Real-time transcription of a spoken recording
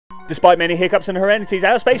Despite many hiccups and horrendities,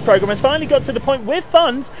 our space program has finally got to the point with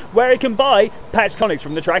funds where it can buy patchtronics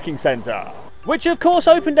from the tracking centre, which of course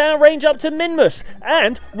opened our range up to Minmus.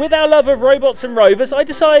 And with our love of robots and rovers, I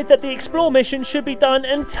decided that the explore mission should be done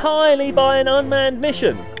entirely by an unmanned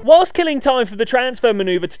mission. Whilst killing time for the transfer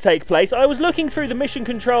manoeuvre to take place, I was looking through the mission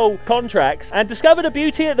control contracts and discovered a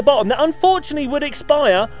beauty at the bottom that unfortunately would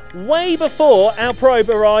expire way before our probe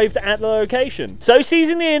arrived at the location. So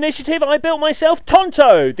seizing the initiative, I built myself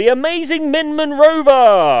Tonto, the amazing Minman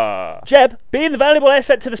rover. Jeb, being the valuable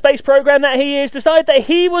asset to the space program that he is, decided that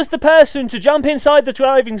he was the person to jump inside the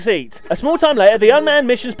driving seat. A small time later, the unmanned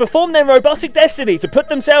missions performed their robotic destiny to put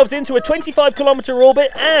themselves into a 25-kilometer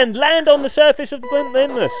orbit and land on the surface of the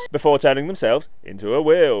Minmus before turning themselves into a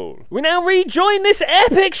wheel. We now rejoin this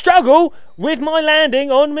epic struggle with my landing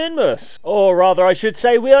on Minmus. Or rather, I should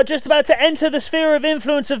say, we are just about to enter the sphere of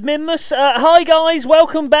influence of Minmus. Hi guys,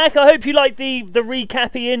 welcome back. I hope you like the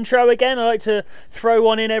recappy intro again. I like to throw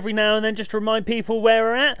one in every now and then just to remind people where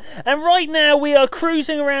we're at. And right now we are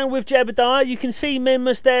cruising around with Jebediah. You can see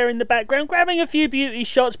Minmus there in the background, grabbing a few beauty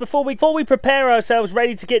shots before we prepare ourselves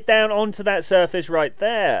ready to get down onto that surface right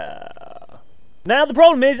there. Now the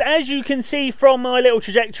problem is, as you can see from my little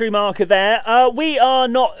trajectory marker there, we are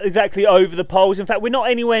not exactly over the poles. In fact, we're not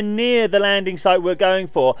anywhere near the landing site we're going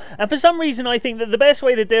for. And for some reason, I think that the best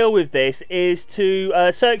way to deal with this is to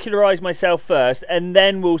circularize myself first, and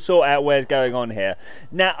then we'll sort out where's going on here.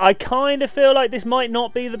 Now, I kind of feel like this might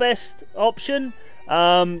not be the best option,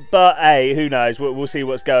 but hey, who knows? We'll see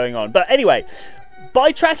what's going on. But anyway,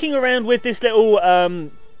 by tracking around with this little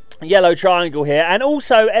yellow triangle here, and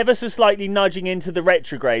also ever so slightly nudging into the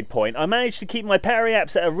retrograde point, I managed to keep my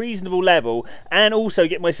periaps at a reasonable level and also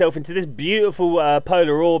get myself into this beautiful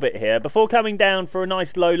polar orbit here before coming down for a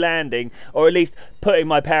nice low landing, or at least putting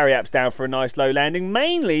my periaps down for a nice low landing,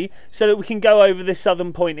 mainly so that we can go over this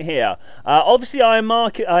southern point here. Obviously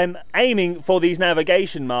I'm aiming for these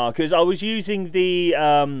navigation markers. I was using the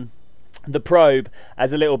probe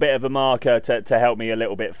as a little bit of a marker to help me a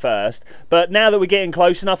little bit first, but now that we're getting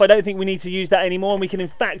close enough, I don't think we need to use that anymore, and we can in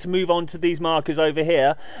fact move on to these markers over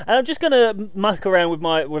here. And I'm just going to muck around with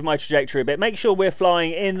my trajectory a bit, make sure we're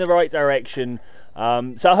flying in the right direction,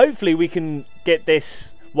 so hopefully we can get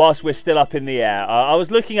this whilst we're still up in the air. I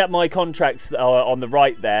was looking at my contracts on the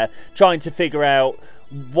right there, trying to figure out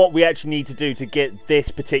what we actually need to do to get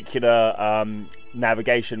this particular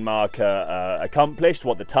navigation marker accomplished,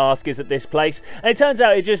 what the task is at this place, and it turns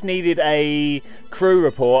out it just needed a crew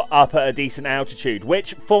report up at a decent altitude,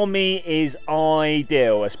 which for me is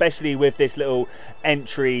ideal, especially with this little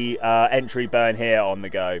entry burn here on the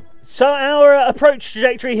go. So our approach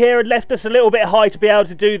trajectory here had left us a little bit high to be able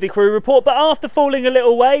to do the crew report, but after falling a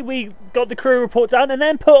little way, we got the crew report done and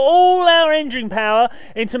then put all our engine power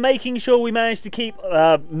into making sure we managed to keep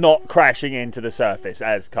not crashing into the surface,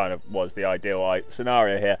 as kind of was the ideal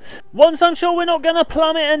scenario here. Once I'm sure we're not going to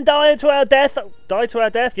plummet and die to our death,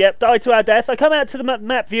 yep, die to our death, I come out to the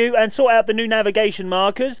map view and sort out the new navigation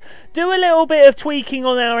markers, do a little bit of tweaking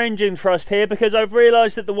on our engine thrust here, because I've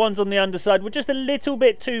realised that the ones on the underside were just a little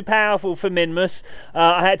bit too powerful for Minmus.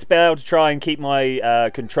 I had to be able to try and keep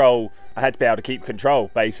my control. I had to be able to keep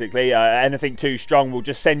control, basically. Anything too strong will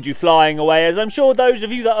just send you flying away, as I'm sure those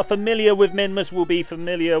of you that are familiar with Minmus will be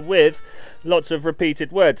familiar with. Lots of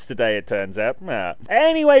repeated words today, it turns out.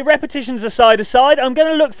 Anyway, repetitions aside, I'm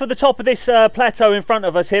going to look for the top of this plateau in front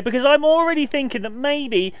of us here, because I'm already thinking that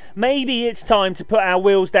maybe it's time to put our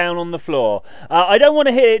wheels down on the floor. I don't want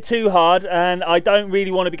to hit it too hard, and I don't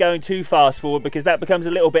really want to be going too fast forward, because that becomes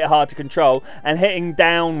a little bit hard to control, and hitting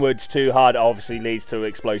downwards too hard obviously leads to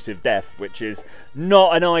explosive death, which is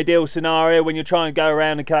not an ideal scenario when you're trying to go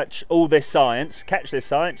around and catch all this science. Catch this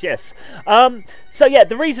science, yes. So yeah,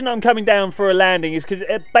 the reason I'm coming down for a landing is because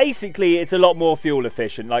basically it's a lot more fuel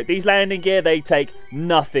efficient. Like, these landing gear, they take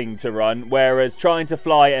nothing to run, whereas trying to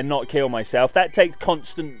fly and not kill myself, that takes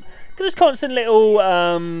constant little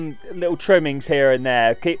trimmings here and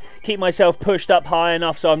there. Keep myself pushed up high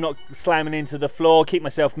enough so I'm not slamming into the floor. Keep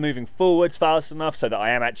myself moving forwards fast enough so that I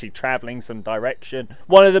am actually traveling some direction.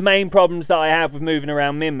 One of the main problems that I have with moving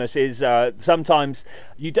around Minmus is sometimes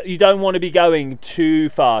you don't want to be going too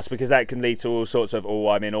fast, because that can lead to all sorts of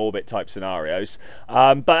I'm in orbit type scenarios.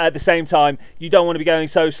 But at the same time, you don't want to be going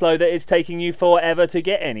so slow that it's taking you forever to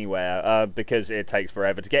get anywhere, because it takes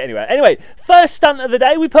forever to get anywhere. Anyway, first stunt of the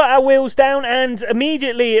day, we put our wheels down and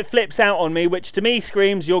immediately it flips out on me, which to me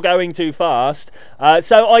screams you're going too fast.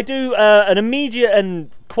 So I do an immediate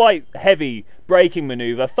and quite heavy braking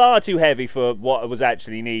manoeuvre, far too heavy for what was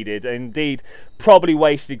actually needed. Indeed, probably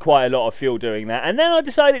wasted quite a lot of fuel doing that. And then I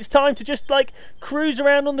decided it's time to just like cruise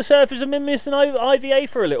around on the surface of Minmus and IVA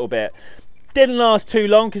for a little bit. Didn't last too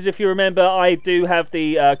long, because if you remember, I do have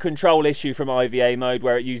the control issue from IVA mode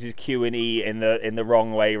where it uses Q and E in the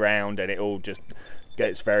wrong way round, and it all just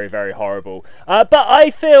gets very, very horrible. But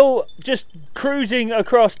I feel just cruising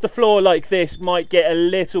across the floor like this might get a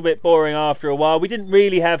little bit boring after a while. We didn't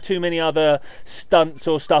really have too many other stunts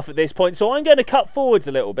or stuff at this point, so I'm going to cut forwards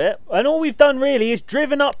a little bit. And all we've done really is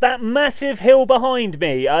driven up that massive hill behind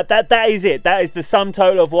me. That is it. That is the sum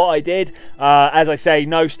total of what I did. As I say,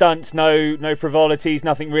 no stunts, no frivolities,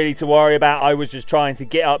 nothing really to worry about. I was just trying to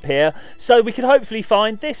get up here so we could hopefully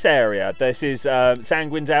find this area. This is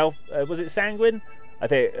Sanguine's Alpha. Was it Sanguine? I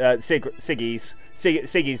think Siggy's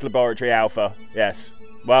Laboratory Alpha. Yes.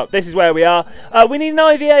 Well, this is where we are. We need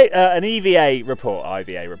an EVA report.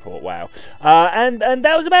 Wow. And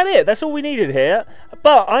that was about it. That's all we needed here.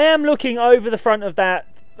 But I am looking over the front of that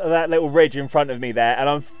little ridge in front of me there, and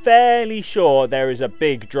I'm fairly sure there is a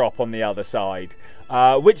big drop on the other side,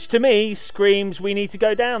 which to me screams we need to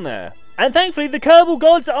go down there. And thankfully the Kerbal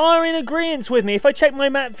gods are in agreement with me. If I check my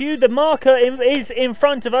map view, the marker is in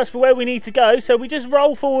front of us for where we need to go, so we just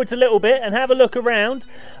roll forwards a little bit and have a look around.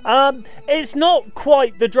 It's not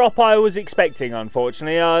quite the drop I was expecting,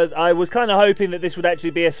 unfortunately. I was kind of hoping that this would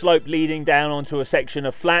actually be a slope leading down onto a section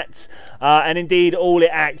of flats, and indeed all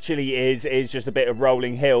it actually is just a bit of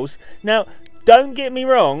rolling hills. Now, don't get me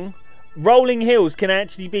wrong, rolling hills can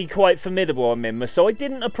actually be quite formidable on Minmus, so I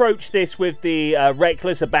didn't approach this with the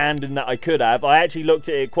reckless abandon that I could have. I actually looked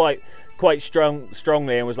at it quite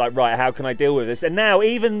strongly and was like, right, how can I deal with this? And now,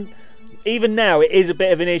 even now, it is a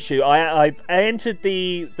bit of an issue. I entered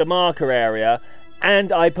the marker area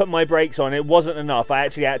and I put my brakes on. It wasn't enough. I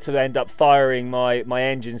actually had to end up firing my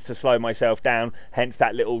engines to slow myself down, hence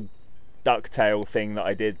that little ducktail thing that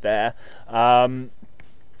I did there.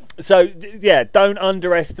 So yeah, don't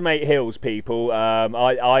underestimate hills, people.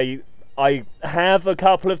 I have a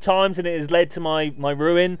couple of times and it has led to my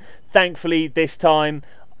ruin. Thankfully this time,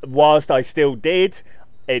 whilst I still did,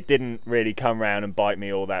 it didn't really come round and bite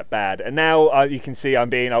me all that bad. And now you can see I'm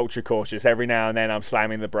being ultra cautious. Every now and then I'm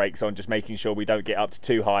slamming the brakes on, just making sure we don't get up to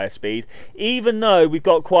too high a speed, even though we've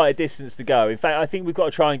got quite a distance to go. In fact, I think we've got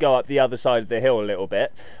to try and go up the other side of the hill a little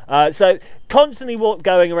bit. So constantly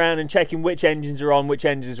going around and checking which engines are on, which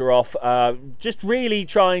engines are off, just really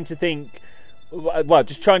trying to think, well,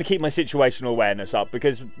 just trying to keep my situational awareness up,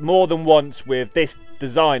 because more than once with this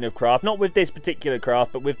design of craft, not with this particular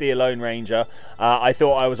craft, but with the Alone Ranger, I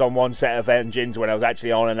thought I was on one set of engines when I was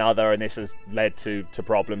actually on another, and this has led to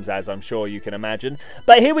problems, as I'm sure you can imagine.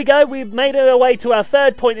 But here we go, we've made our way to our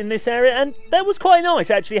third point in this area, and that was quite nice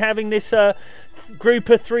actually, having this group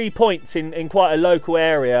of 3 points in quite a local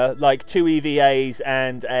area, like 2 EVAs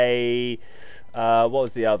and a what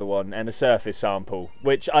was the other one, and a surface sample,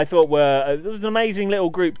 which I thought it was an amazing little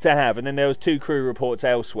group to have. And then there was 2 crew reports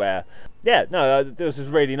elsewhere. Yeah, no, this was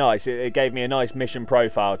really nice. It gave me a nice mission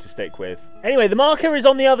profile to stick with. Anyway, the marker is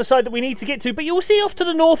on the other side that we need to get to, but you'll see off to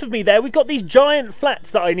the north of me there, we've got these giant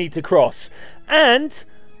flats that I need to cross, and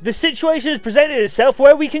the situation has presented itself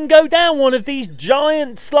where we can go down one of these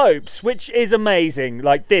giant slopes, which is amazing.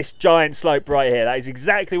 Like this giant slope right here. That is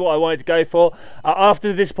exactly what I wanted to go for. After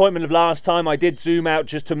the disappointment of last time, I did zoom out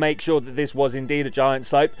just to make sure that this was indeed a giant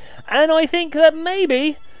slope. And I think that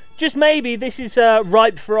maybe, just maybe, this is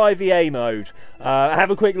ripe for IVA mode. Have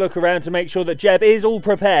a quick look around to make sure that Jeb is all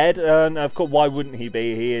prepared, and of course, why wouldn't he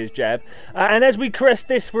be? He is Jeb. And as we crest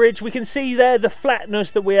this ridge, we can see there the flatness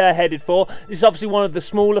that we are headed for. This is obviously one of the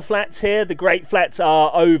smaller flats here. The great flats are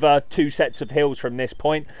over 2 sets of hills from this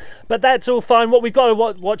point, but that's all fine. What we've got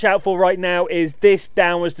to watch out for right now is this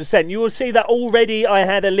downwards descent. You will see that already I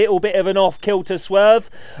had a little bit of an off-kilter swerve.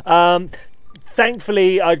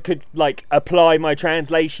 Thankfully, I could like apply my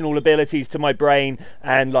translational abilities to my brain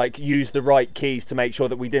and like use the right keys to make sure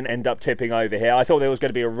that we didn't end up tipping over here. I thought there was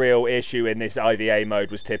going to be a real issue in this IVA mode,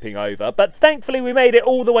 was tipping over, but thankfully we made it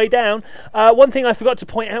all the way down. One thing I forgot to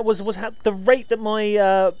point out was the rate that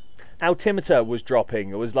my altimeter was dropping.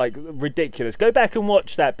 It was like ridiculous. Go back and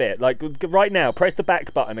watch that bit. Like right now, press the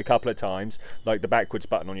back button a couple of times, like the backwards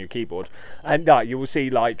button on your keyboard, and you will see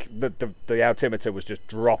like the altimeter was just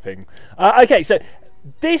dropping. Okay, so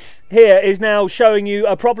this here is now showing you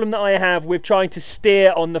a problem that I have with trying to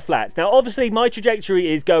steer on the flats. Now obviously my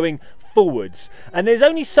trajectory is going forwards, and there's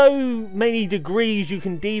only so many degrees you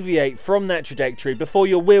can deviate from that trajectory before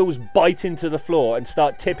your wheels bite into the floor and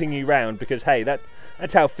start tipping you round, because hey,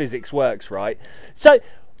 that's how physics works, right? So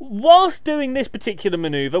whilst doing this particular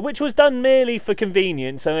manoeuvre, which was done merely for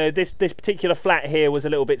convenience, this particular flat here was a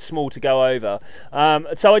little bit small to go over,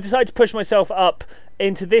 so I decided to push myself up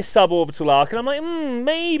into this suborbital arc, and I'm like,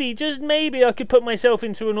 maybe, just maybe I could put myself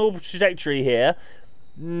into an orbital trajectory here.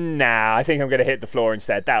 Nah, I think I'm going to hit the floor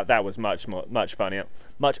instead. That was much funnier.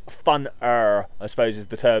 Much funner, I suppose, is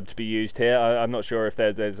the term to be used here. I'm not sure if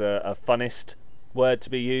there's a funnest word to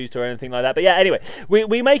be used or anything like that, but yeah, anyway,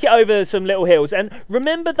 we make it over some little hills, and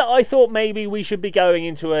remember that I thought maybe we should be going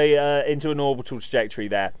into an orbital trajectory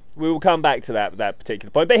there. We will come back to that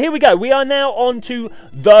particular point, but here we go. We are now on to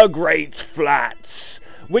the Great Flats,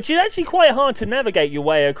 which is actually quite hard to navigate your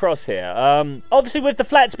way across here. Obviously, with the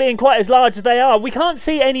flats being quite as large as they are, we can't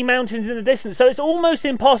see any mountains in the distance, so it's almost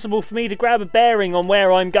impossible for me to grab a bearing on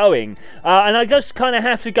where I'm going. And I just kind of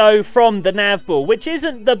have to go from the nav ball, which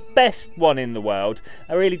isn't the best one in the world.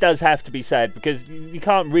 It really does have to be said, because you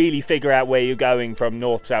can't really figure out where you're going from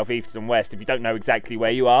north, south, east, and west if you don't know exactly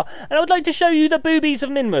where you are. And I would like to show you the boobies of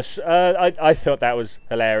Minmus. I thought that was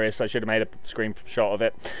hilarious. I should have made a screenshot of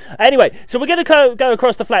it. Anyway, so we're going to go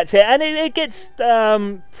across the flats here, and it gets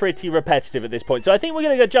pretty repetitive at this point, so I think we're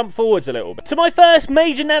going to go jump forwards a little bit to my first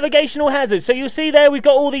major navigational hazard. So you'll see there we've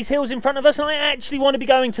got all these hills in front of us, and I actually want to be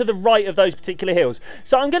going to the right of those particular hills,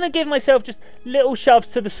 so I'm going to give myself just little shoves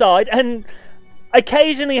to the side and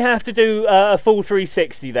occasionally have to do a full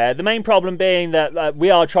 360 there. The main problem being that we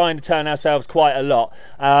are trying to turn ourselves quite a lot,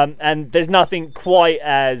 and there's nothing quite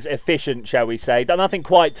as efficient, shall we say. Nothing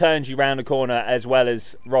quite turns you round a corner as well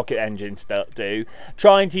as rocket engines do.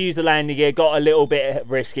 Trying to use the landing gear got a little bit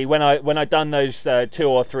risky. When I done those 2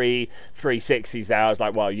 or 3 360s there, I was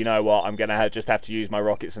like, well, you know what, I'm gonna just have to use my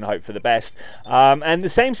rockets and hope for the best. And the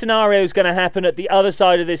same scenario is going to happen at the other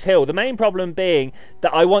side of this hill. The main problem being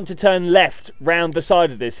that I want to turn left round the side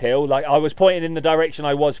of this hill. Like, I was pointing in the direction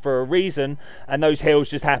I was for a reason, and those hills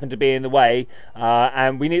just happened to be in the way.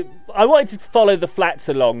 And I wanted to follow the flats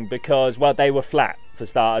along because, well, they were flat for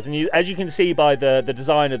starters, and as you can see by the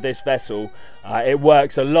design of this vessel, it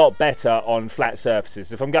works a lot better on flat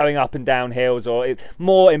surfaces. If I'm going up and down hills, or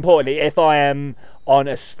more importantly, if I am on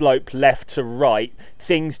a slope left to right,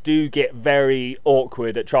 things do get very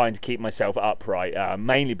awkward at trying to keep myself upright,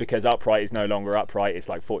 mainly because upright is no longer upright. It's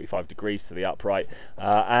like 45 degrees to the upright,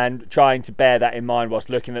 and trying to bear that in mind whilst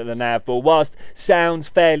looking at the nav ball, whilst sounds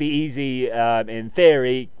fairly easy in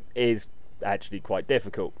theory, is actually quite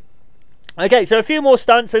difficult. Okay, so a few more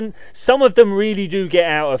stunts, and some of them really do get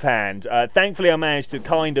out of hand. Thankfully, I managed to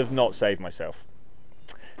kind of not save myself.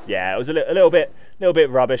 Yeah, it was a little bit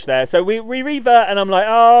rubbish there. So we revert, and I'm like,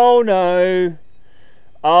 oh no,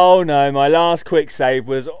 my last quick save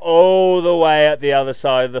was all the way at the other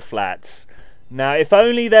side of the flats. Now, if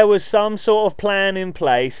only there was some sort of plan in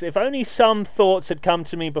place, if only some thoughts had come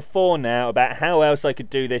to me before now about how else I could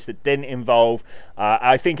do this that didn't involve,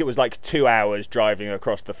 I think it was like 2 hours driving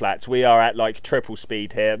across the flats. We are at like triple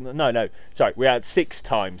speed here. No, sorry, we're at 6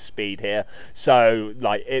 times speed here. So,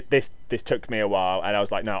 like, this took me a while, and I was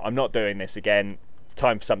like, no, I'm not doing this again.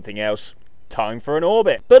 Time for something else. Time for an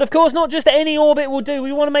orbit. But of course, not just any orbit will do.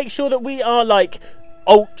 We want to make sure that we are, like,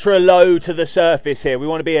 ultra low to the surface here. We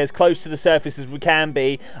want to be as close to the surface as we can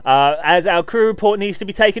be, as our crew report needs to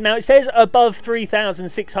be taken. Now, it says above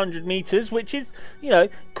 3,600 meters, which is, you know,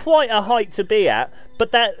 quite a height to be at,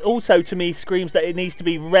 but that also to me screams that it needs to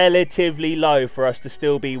be relatively low for us to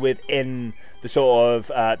still be within the sort of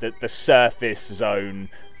the surface zone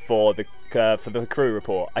for the crew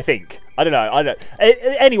report, I think. I don't know.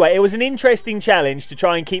 Anyway, it was an interesting challenge to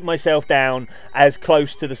try and keep myself down as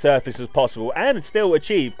close to the surface as possible and still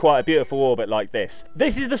achieve quite a beautiful orbit like this.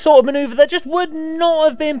 This is the sort of manoeuvre that just would not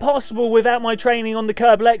have been possible without my training on the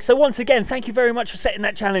Kerbal X. So once again, thank you very much for setting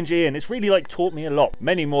that challenge, Ian. It's really, like, taught me a lot.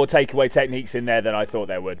 Many more takeaway techniques in there than I thought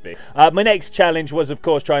there would be. My next challenge was, of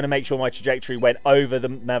course, trying to make sure my trajectory went over the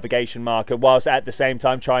navigation marker, whilst at the same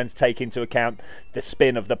time trying to take into account the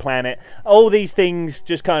spin of the planet. All these things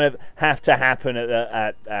just kind of have to happen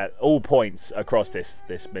at all points across this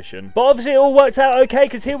mission. But obviously it all worked out okay,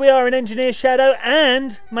 because here we are in Engineer's Shadow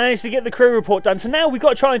and managed to get the crew report done. So now we've got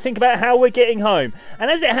to try and think about how we're getting home.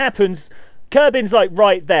 And as it happens, Kerbin's like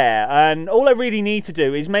right there, and all I really need to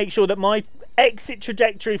do is make sure that my exit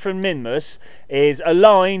trajectory from Minmus is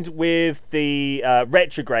aligned with the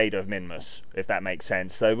retrograde of Minmus, if that makes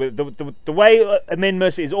sense. So the way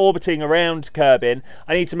Minmus is orbiting around Kerbin,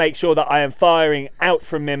 I need to make sure that I am firing out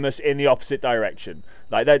from Minmus in the opposite direction.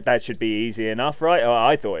 Like, that should be easy enough, right? Oh,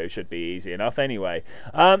 I thought it should be easy enough anyway.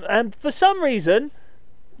 And for some reason,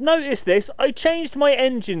 notice this, I changed my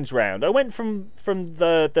engines round. I went from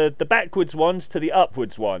the backwards ones to the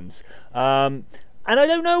upwards ones. And I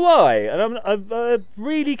don't know why. And I'm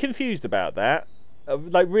really confused about that.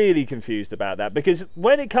 Like, really confused about that. Because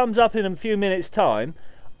when it comes up in a few minutes' time,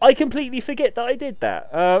 I completely forget that I did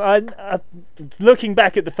that. Looking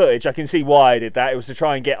back at the footage, I can see why I did that. It was to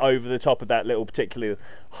try and get over the top of that little particularly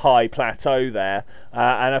high plateau there.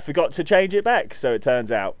 And I forgot to change it back. So it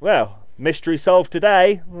turns out, well, mystery solved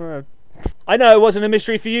today. I know it wasn't a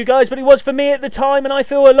mystery for you guys, but it was for me at the time, and I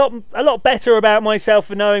feel a lot better about myself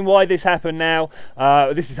for knowing why this happened now.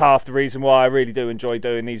 This is half the reason why I really do enjoy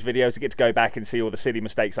doing these videos. I get to go back and see all the silly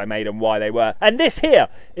mistakes I made and why they were. And this here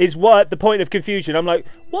is what the point of confusion. I'm like,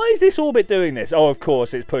 why is this orbit doing this? Oh, of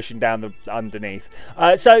course, it's pushing down the underneath.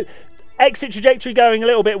 So exit trajectory going a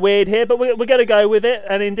little bit weird here, but we're going to go with it.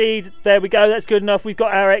 And indeed, there we go. That's good enough. We've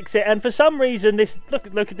got our exit. And for some reason, this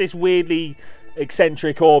look at this weirdly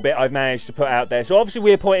eccentric orbit I've managed to put out there. So obviously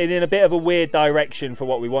we're pointed in a bit of a weird direction for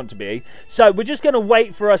what we want to be. So we're just going to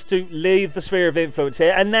wait for us to leave the sphere of influence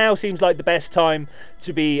here, and now seems like the best time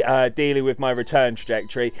to be dealing with my return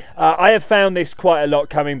trajectory. I have found this quite a lot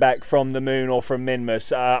coming back from the moon or from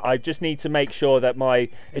Minmus. I just need to make sure that my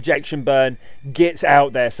ejection burn gets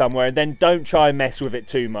out there somewhere, and then don't try and mess with it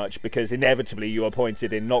too much, because inevitably you are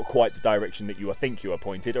pointed in not quite the direction that you think you are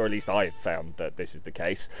pointed, or at least I have found that this is the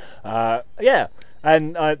case. Yeah.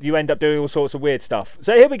 And you end up doing all sorts of weird stuff.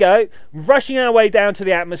 So here we go, rushing our way down to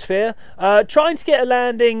the atmosphere, trying to get a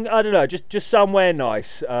landing, I don't know, just somewhere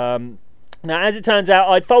nice. Now, as it turns out,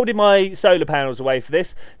 I'd folded my solar panels away for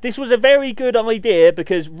this. This was a very good idea,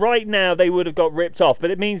 because right now they would have got ripped off. But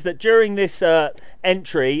it means that during this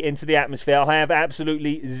entry into the atmosphere, I have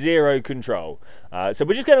absolutely zero control. So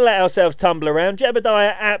we're just going to let ourselves tumble around.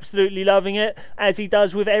 Jebediah absolutely loving it, as he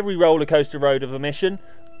does with every roller coaster road of a mission.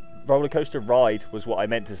 Roller coaster ride was what I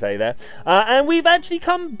meant to say there. And we've actually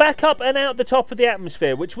come back up and out the top of the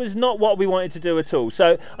atmosphere, which was not what we wanted to do at all.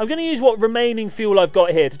 So I'm going to use what remaining fuel I've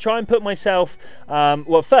got here to try and put myself,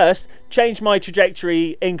 well, first change my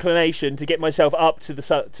trajectory inclination to get myself up to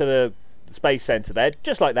the space center there,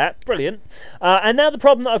 just like that. Brilliant. And now the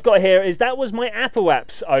problem that I've got here is that was my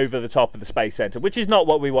apoaps over the top of the space center, which is not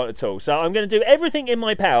what we want at all. So I'm going to do everything in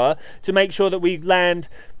my power to make sure that we land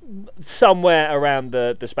somewhere around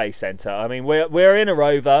the space center. I mean, we're in a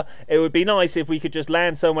rover. It would be nice if we could just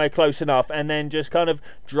land somewhere close enough and then just kind of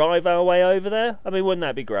drive our way over there. I mean, wouldn't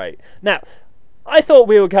that be great? Now, I thought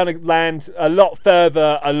we would kind of land a lot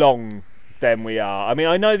further along than we are. I mean,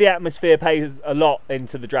 I know the atmosphere pays a lot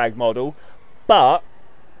into the drag model, but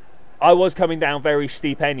I was coming down very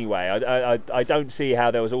steep anyway. I don't see how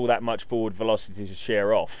there was all that much forward velocity to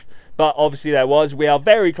shear off. But obviously there was. We are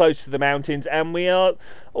very close to the mountains, and we are,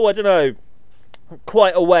 oh, I don't know,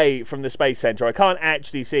 quite away from the space center. I can't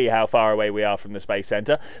actually see how far away we are from the space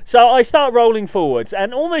center. So I start rolling forwards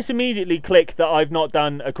and almost immediately click that I've not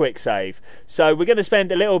done a quick save. So we're going to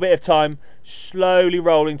spend a little bit of time slowly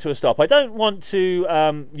rolling to a stop. I don't want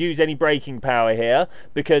to use any braking power here,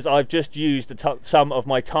 because I've just used some of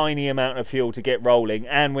my tiny amount of fuel to get rolling,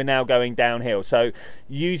 and we're now going downhill. So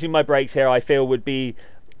using my brakes here, I feel, would be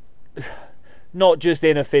not just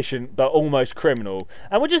inefficient but almost criminal.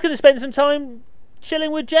 And we're just going to spend some time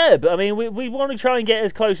chilling with Jeb. I mean, we want to try and get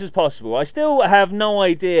as close as possible. I still have no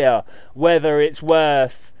idea whether it's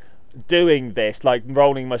worth doing this, like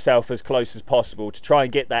rolling myself as close as possible to try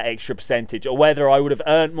and get that extra percentage, or whether I would have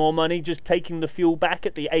earned more money just taking the fuel back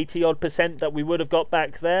at the 80-odd% that we would have got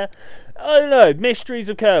back there. I don't know, mysteries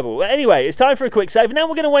of Kerbal. Anyway, it's time for a quick save. Now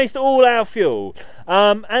we're going to waste all our fuel.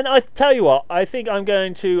 And I tell you what, I think I'm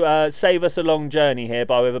going to save us a long journey here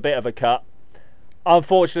with a bit of a cut.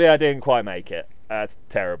 Unfortunately, I didn't quite make it. That's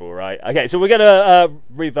terrible, right? Okay, so we're going to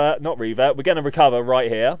we're going to recover right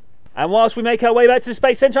here. And whilst we make our way back to the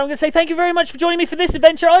Space Center, I'm going to say thank you very much for joining me for this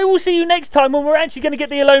adventure. I will see you next time when we're actually going to get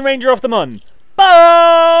the Lone Ranger off the Mun.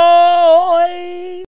 Bye!